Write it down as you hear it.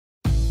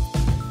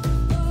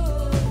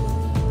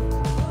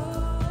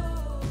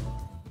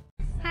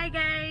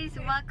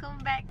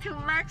welcome back to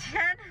my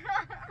channel.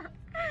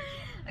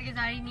 Okay, so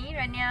hari ni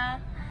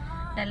Rania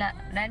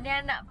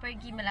nak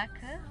pergi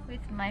Melaka with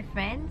my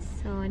friends.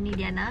 So ni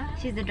Diana,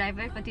 she's the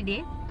driver for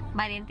today.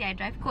 But nanti I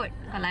drive kot.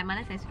 Kalau I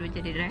malas, saya suruh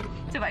je dia drive.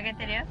 Sebab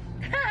kata dia.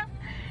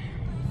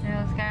 So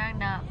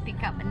sekarang nak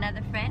pick up another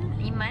friend,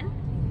 Iman.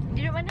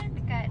 Dia duduk mana?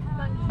 Dekat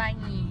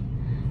Bangi.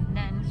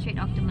 Dan straight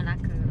off to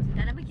Melaka.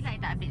 Dah lama gila I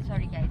tak update,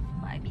 sorry guys.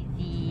 Sebab I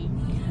busy.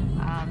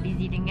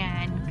 Busy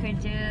dengan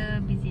kerja,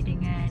 busy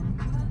dengan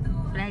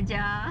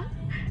belajar.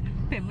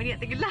 Memory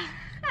tak tergelar.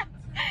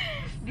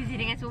 Busy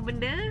dengan semua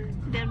benda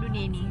dalam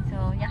dunia ni.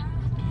 So yeah,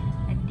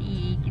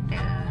 nanti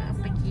kita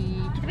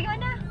pergi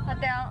mana?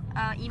 Hotel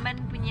Iman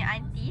punya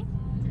auntie.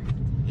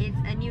 It's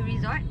a new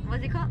resort.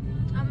 What's it called?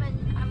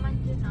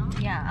 Amanjena.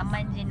 Yeah,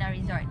 Amanjena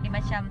Resort. Dia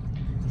macam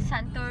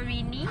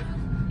Santorini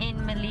in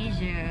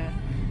Malaysia.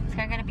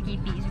 Sekarang kan dah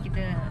PKP, so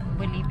kita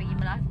boleh pergi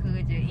Melaka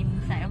je,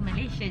 inside of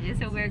Malaysia je.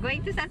 So we're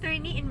going to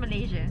Santorini in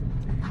Malaysia,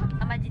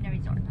 Amanjena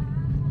Resort.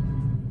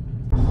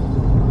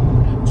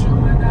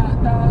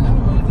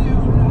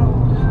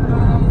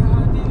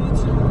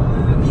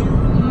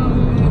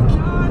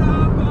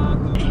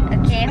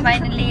 Okay,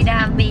 finally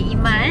dah ambil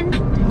Iman.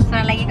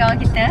 Seorang lagi kawan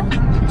kita.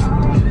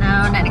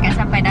 Now nak dekat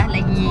sampai dah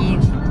lagi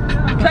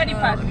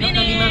 25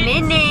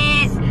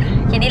 minit.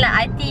 Okay, ni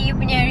lah IT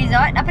punya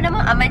resort. Apa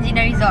nama?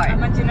 Amanjena Resort.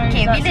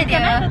 Okay,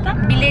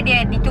 bila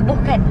dia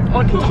ditubuhkan.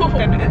 Oh,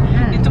 ditubuhkan.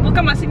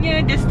 Ditubuhkan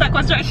maksudnya dia start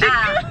construction.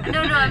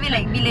 No, I mean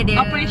like bila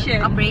dia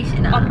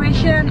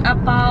Operation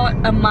about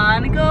a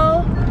month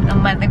ago.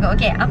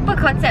 Okay, apa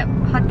konsep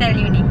hotel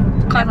you ni?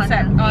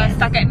 Konsep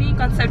setakat ni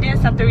konsep dia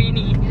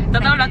Santorini.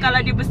 Tak tahulah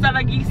kalau dia besar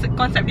lagi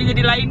konsep dia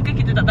jadi lain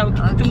ke, kita tak tahu.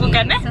 Kita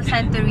tunggukan So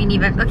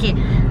Santorini. Okay,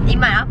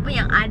 Iman, apa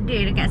yang ada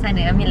dekat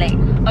sana? I mean like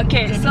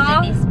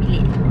jenis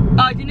bilik.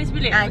 Jenis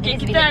bilik. Okay,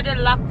 kita ada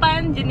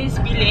 8 jenis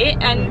bilik.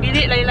 And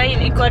bilik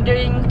lain-lain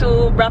according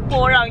to berapa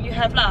orang you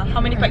have lah. How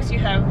many packs you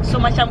have. So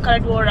macam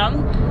kalau 2 orang,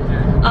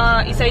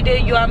 it's either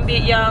you ambil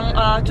yang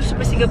 2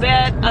 super single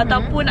bed,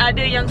 ataupun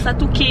ada yang 1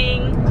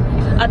 king,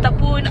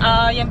 ataupun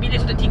yang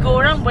bilik untuk 3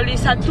 orang boleh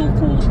 1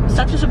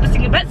 super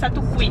single bed, 1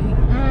 queen.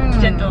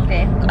 Macam tu.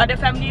 Ada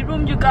family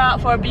room juga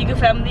for bigger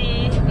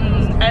family.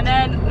 And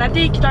then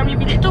nanti kita ambil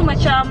bilik tu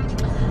macam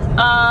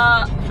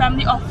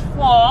family of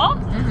 4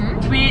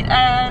 with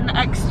an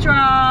extra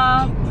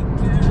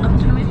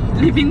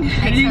living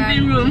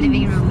room.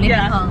 Living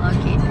hall.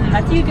 Okay.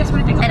 Nanti you guys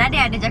boleh tengok. Dan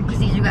ada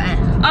jacuzzi juga kan?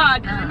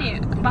 Ada ni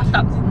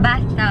bathtub.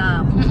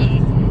 Okay.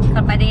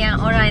 Kalau pada yang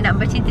orang yang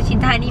nak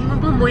bercinta-cinta honeymoon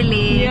pun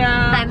boleh.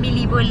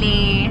 Family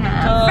boleh.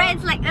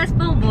 Friends like us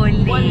pun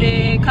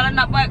boleh. Kalau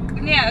nak buat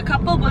ni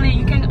couple boleh.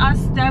 You can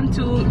ask them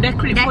to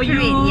decorate for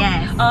you.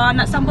 Yes.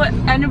 Nak sambut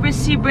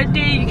anniversary,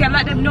 birthday, you can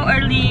let them know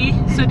early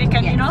so they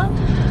can you know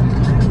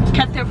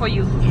cater for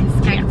you.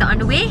 Sekarang kita on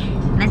the way.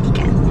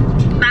 Nantikan.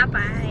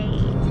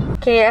 Bye-bye.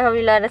 Okay,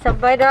 alhamdulillah dah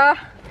sampai dah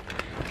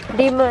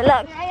di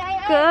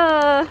Melaka.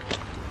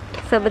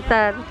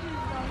 Sebentar.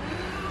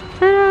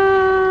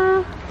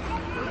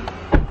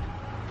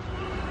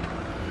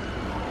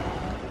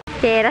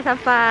 Okay, dah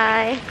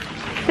sampai.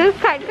 Tu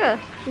card ke?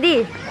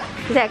 Di?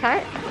 Is that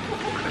card?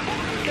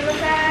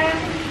 Silakan.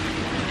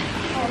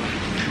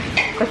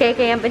 Okay,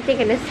 yang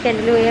penting kena scan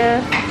dulu ya.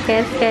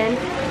 Scan.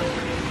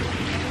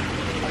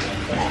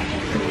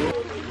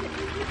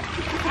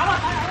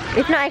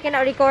 If not, I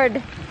cannot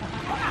record.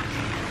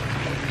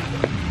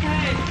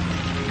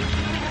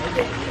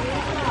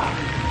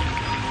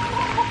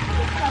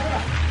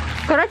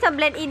 Korang macam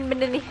blend in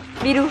benda ni.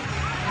 Biru.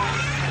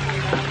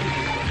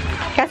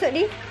 Kasut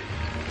ni.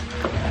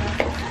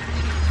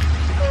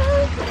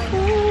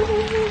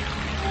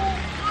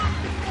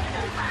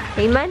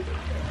 Iman?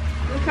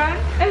 Bukan.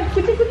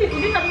 Kutip-kutip.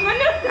 Dia tak pergi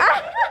mana?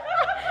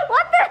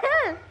 What the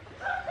hell?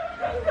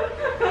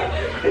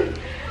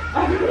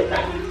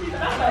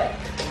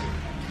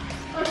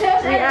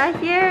 We are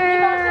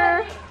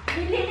here.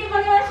 Bilik ni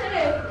bagi masuk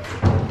dia.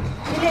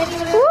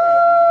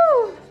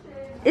 Woo!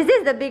 Is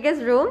this the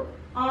biggest room?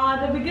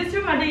 The biggest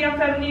room ada yang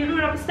family room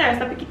upstairs.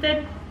 Tapi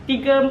kita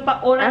 3-4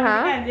 orang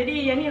kan. Jadi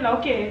yang ni lah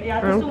okay. Yang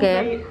atas tu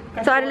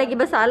So ada lagi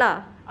besar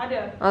lah?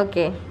 Ada.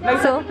 Okay.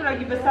 So tu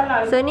lagi besar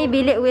lah. So ni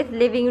bilik with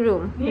living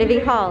room,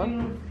 living hall.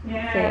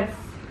 Yes. Okay.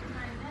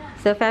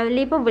 So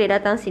family pun boleh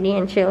datang sini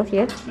and chill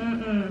here.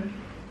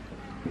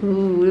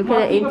 Ooh, look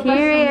at the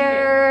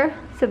interior.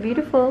 So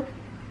beautiful.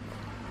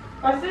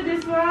 Lepas tu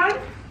this one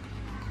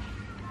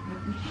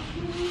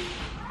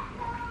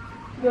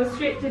go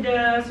straight to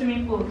the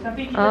swimming pool.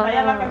 Tapi kita tak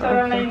payahlah kacau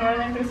orang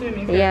lain ke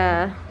swimming.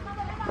 Yeah.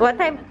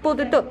 What time pool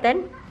tutup?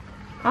 10?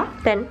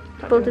 10.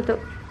 Pool tutup.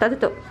 Tak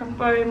tutup?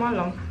 Sampai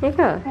malam. Ya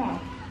ke?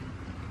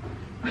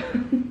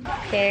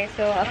 Okay,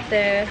 so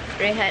after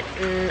rehat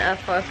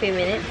for a few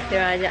minutes,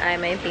 diorang ajak I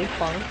main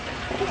pingpong.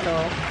 So,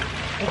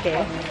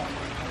 okay.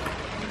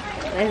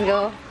 Let's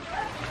go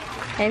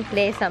and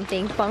play some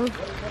pingpong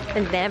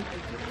with them.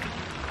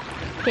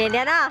 Okay,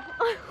 Diana.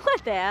 What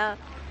the hell?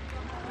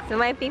 So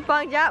main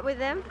pingpong jap with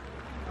them.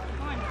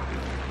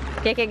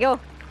 Okay, go.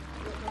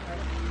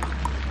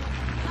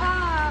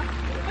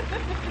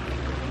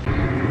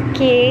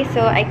 Okay, so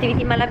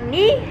aktiviti malam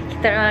ni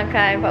kita orang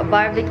akan buat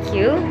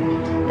barbecue.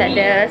 Kita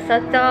ada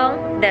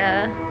sotong,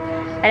 ada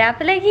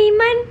apa lagi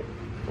Iman?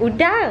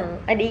 Udang,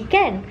 ada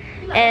ikan.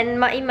 And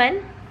Mak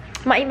Iman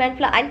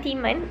pula, Aunty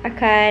Iman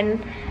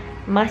akan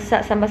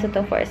masak sambal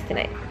sotong for us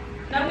tonight.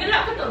 Nak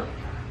gelap ke tu?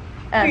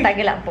 Tak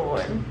gelap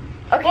pun.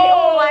 Okay,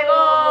 oh my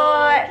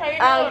god.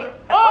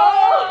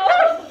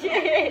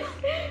 Shit.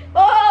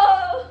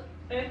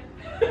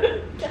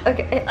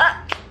 Okay.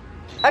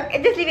 Okay,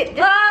 just leave it.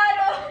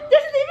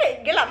 Just leave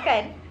it. Gelap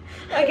kan?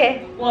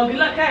 Okay. Wah,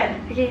 gelap kan?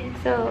 Okay,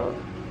 so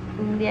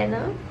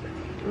Diana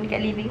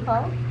dekat living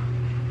hall.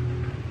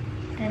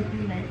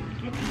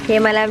 Okay,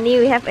 malam ni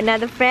we have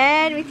another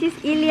friend which is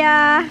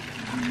Ilya.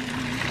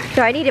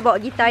 So hari ni dia bawa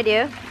gitar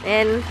dia.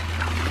 And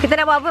kita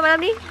nak buat apa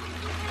malam ni?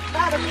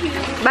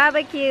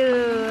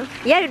 Barbecue.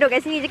 Ya, duduk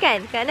kat sini je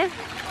kan? Kat mana?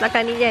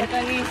 Belakang ni je.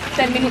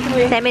 10 minutes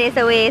away. 10 minutes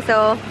away.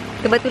 So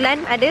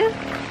kebetulan ada,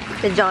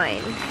 kita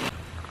join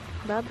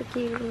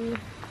barbecue.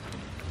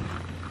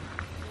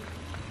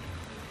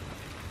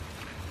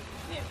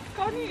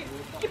 Kau ni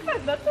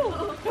kipas dah tu.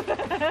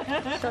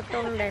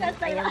 Sotong dan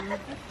ayam.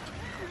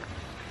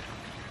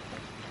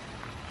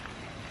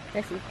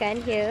 Nasi ikan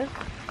here.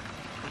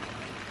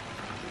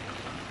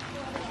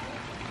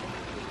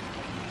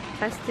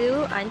 Lepas tu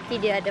aunty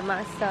dia ada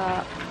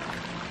masak.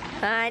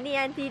 Ni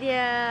aunty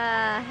dia.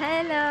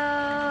 Hello.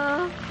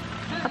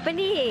 Apa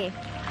ni?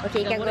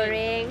 Okay, ikan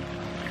goreng.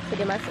 So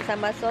dia masak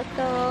sambal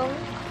sotong.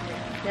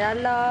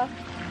 Lala.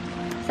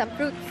 Some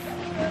fruits.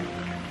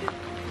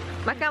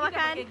 Makan.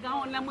 Pakai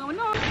gaun lama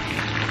mana?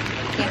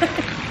 Okay.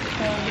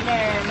 So bila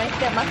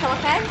mereka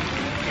makan.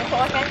 Dapat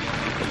makan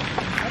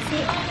nasi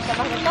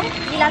sambal sotong.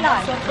 Ni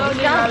lala. Sotong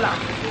ni lala.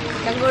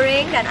 Ikan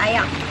goreng dan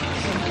ayam.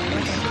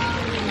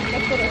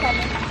 Mereka duduk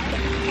sana.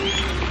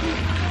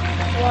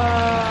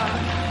 Wah.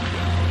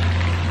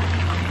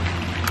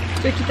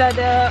 So kita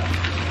ada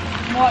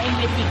more in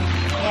waiting.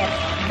 Yes.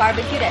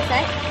 Barbecue that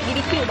side.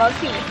 BBQ,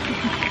 barbecue.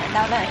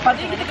 Tak tahu lah.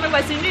 Patutnya kita kena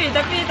buat sendiri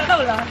tapi tak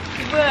tahulah.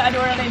 Cuba ada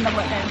orang lain nak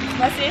buatkan.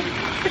 Terima kasih.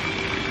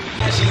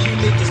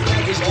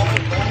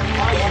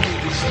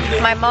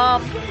 My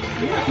mom.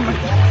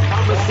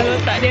 Betul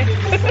tak dia.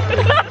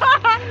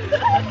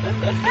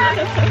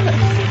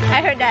 I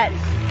heard that.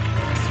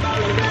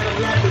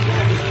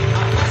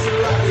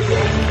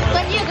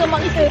 Bukan dia ke mak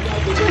kita?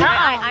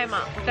 I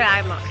mak. Bukan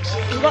I mak.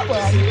 Buat apa?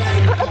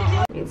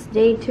 It's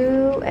day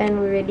 2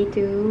 and we're ready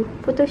to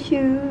photo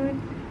shoot.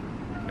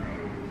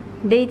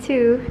 Day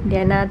 2,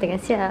 Diana tengah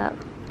siap.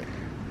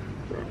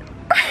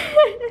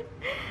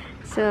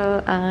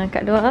 So,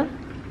 kat luar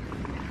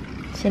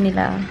macam ni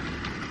lah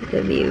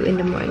the view in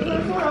the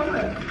morning.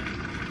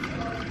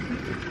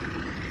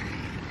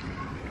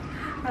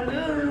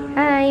 Hello.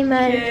 Hi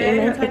Iman.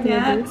 Okay, Iman cakap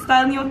dulu.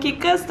 Style ni okey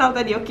ke style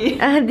tadi okey?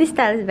 This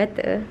style is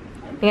better.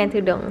 Dengan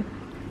tudung.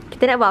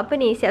 Kita nak buat apa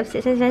ni?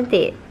 Siap-siap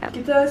cantik.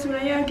 Kita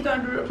sebenarnya kita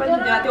nak duduk depan je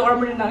nak tengok orang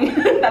berenang.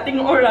 Nak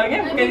tengok orang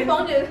kan?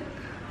 Bukan je.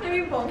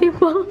 Pimpong.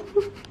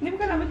 Ni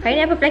bukan nama. Hari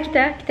ni apa plan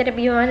kita? Kita ada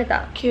pergi mana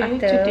tak? Okay,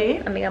 After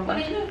today ambil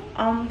gambar.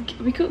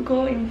 We could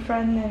go in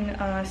front and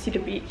see the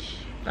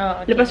beach.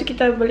 Oh, okay. Lepas tu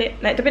kita boleh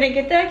naik naik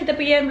kereta, kita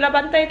pergi yang belah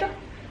pantai tu.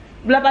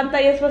 Belah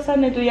pantai yang sebelah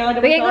sana tu yang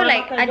ada We can go orang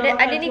like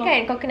makan, ada ni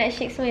kan coconut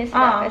shake semua yang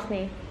sedap kat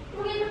sini.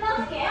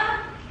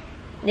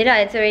 Dia dah,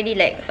 it's already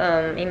like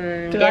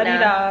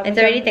it's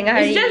already tengah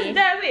hari. It's just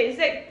that way. It's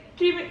like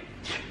 3 minutes.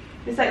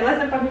 It's like less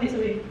than 5 minutes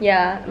away.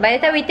 Yeah, by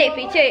the time we take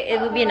picture it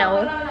will be an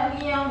hour.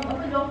 Yang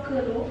apa joker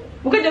tu?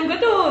 Bukan jangka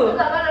tu.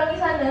 Tak kalau pergi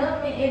sana,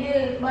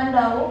 dia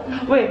bandar.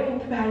 Weh,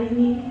 tapi hari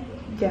ni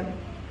jam.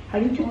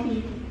 Hari ni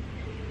cuti.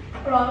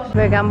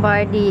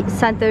 Bergambar di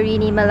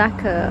Santorini,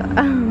 Melaka.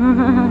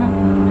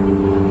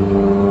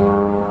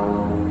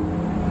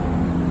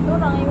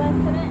 Orang Iwan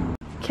sana.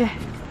 Okay.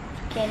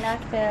 Okay,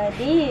 nak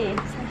di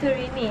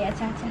Santorini.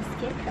 Acah-acah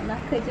sikit kat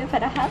Melaka je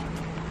padahal.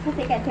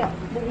 Kita tengok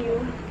the view.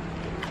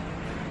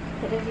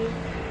 The view.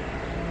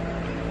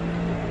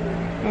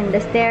 And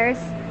the stairs.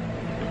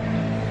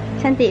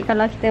 Cantik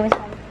kalau kita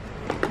macam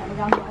ada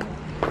gambar.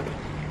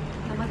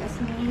 Gambar kat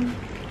sini.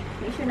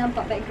 Make sure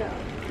nampak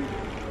background.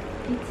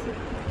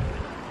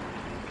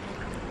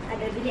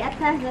 Ada bilik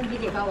atas dan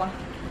bilik bawah.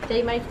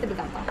 Jadi mari kita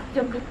bergambar.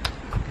 Jom pergi.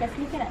 Kat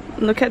sini kan nak?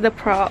 Look at the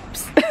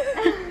props.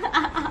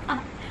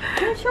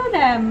 Don't show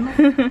them.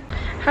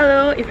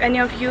 Hello, if any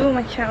of you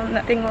macam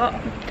nak tengok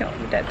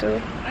budak tu.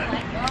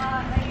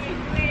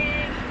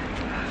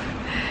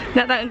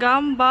 Nak tak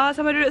gambar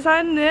sampai duduk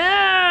sana.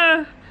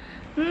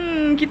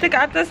 Kita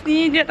kat atas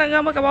ni, dia tak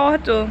gambar kat bawah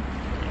tu.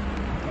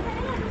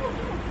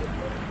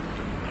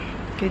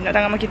 Okay, nak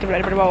tak gambar kita pula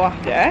daripada bawah.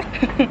 Sekejap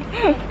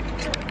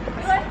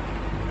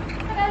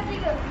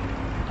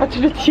Satu,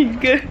 dua,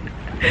 tiga.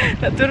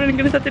 Nak turun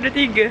kena 1, 2,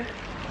 3.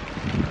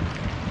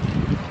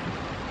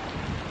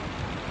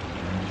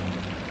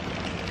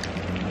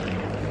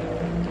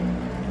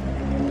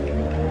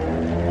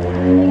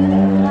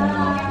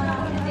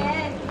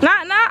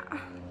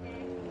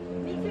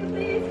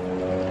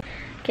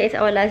 Okay, it's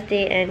our last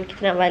day and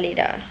kita nak balik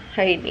dah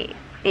hari ni.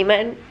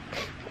 Iman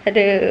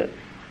ada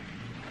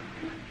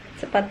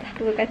Sepatah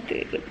dua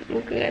kata.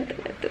 Muka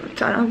ngantuk-ngantuk.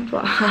 Tak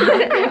nampak.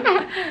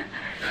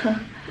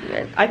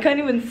 I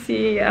can't even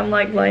see. I'm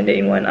like blinded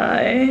in one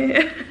eye.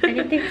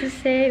 Anything to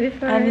say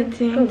before I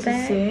Anything go to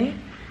back? say?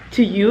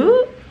 To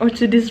you or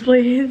to this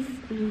place?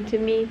 To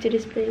me, to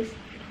this place.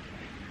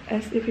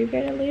 As if you're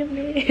gonna leave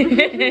me.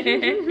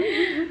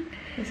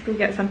 Let's go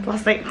get some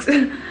plastics.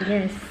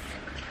 Yes.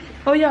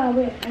 Oh yeah,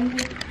 wait. I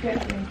need to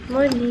get them.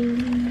 Morning.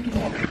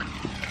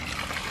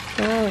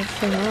 Wow, it's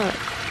so hot.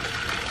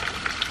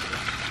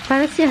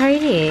 Panasnya hari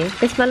ni.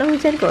 Dah semalam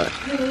hujan kot.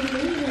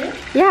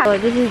 Yeah.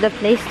 So this is the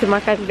place to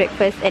makan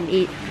breakfast and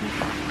eat.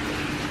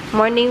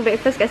 Morning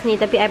breakfast kat sini,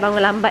 tapi I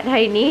bangun lambat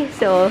hari ni,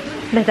 so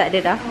dah tak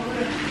ada dah.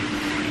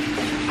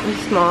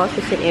 Small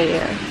kitchen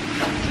area.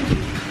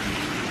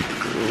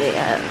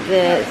 Yeah,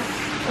 this.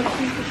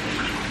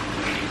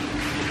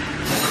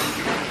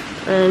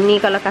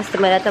 Ni kalau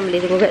customer datang boleh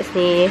tengok kat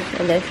sini.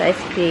 And there's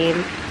ice cream.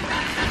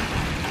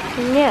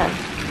 And yeah.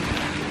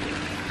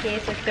 Okay,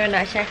 so kita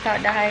nak check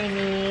out dah hari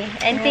ni.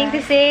 Anything to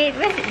say?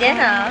 Where's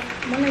Diana?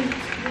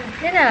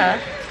 Diana?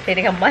 Dia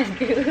dengan mask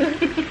dia.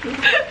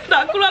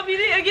 Tak keluar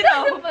bilik lagi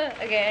tau.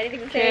 Okay,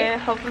 anything to say? Okay,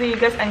 hopefully you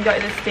guys enjoyed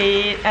the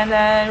stay. And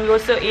then we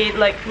also ate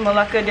like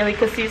Melaka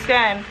delicacies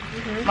kan.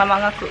 Mama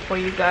nga cook for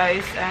you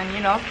guys. And you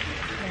know,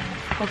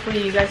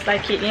 hopefully you guys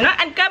like it, you know,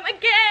 and come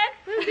again.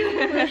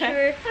 For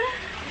sure.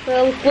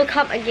 Well, we'll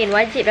come again.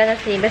 Wajib datang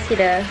sini. Best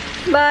gila.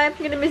 Bye. I'm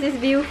gonna miss this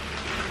view.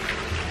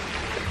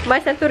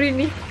 Bye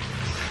Santorini.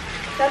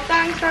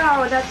 Datang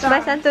kau, datang.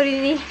 Bye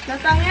Santorini.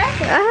 Datang ya.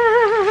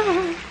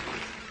 Ah.